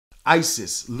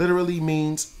Isis literally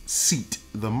means seat,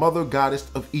 the mother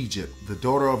goddess of Egypt, the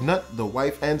daughter of Nut, the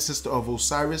wife and sister of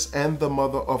Osiris, and the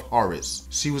mother of Horus.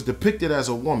 She was depicted as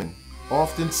a woman,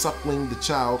 often suckling the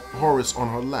child Horus on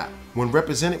her lap. When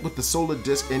represented with the solar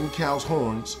disk and cow's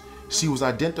horns, she was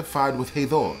identified with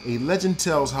Hathor. A legend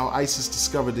tells how Isis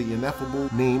discovered the ineffable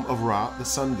name of Ra, the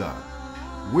sun god.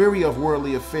 Weary of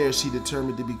worldly affairs, she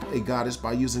determined to be a goddess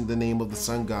by using the name of the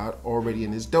sun god already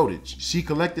in his dotage. She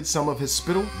collected some of his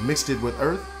spittle, mixed it with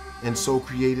earth, and so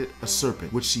created a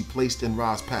serpent, which she placed in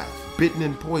Ra's path. Bitten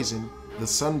and poisoned, the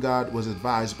sun god was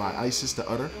advised by Isis to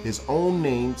utter his own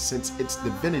name, since its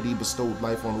divinity bestowed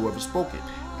life on whoever spoke it.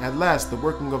 At last, the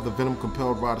working of the venom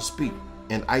compelled Ra to speak,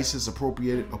 and Isis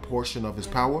appropriated a portion of his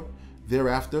power.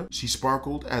 Thereafter, she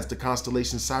sparkled as the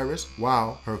constellation Sirius,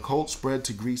 while her cult spread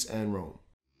to Greece and Rome.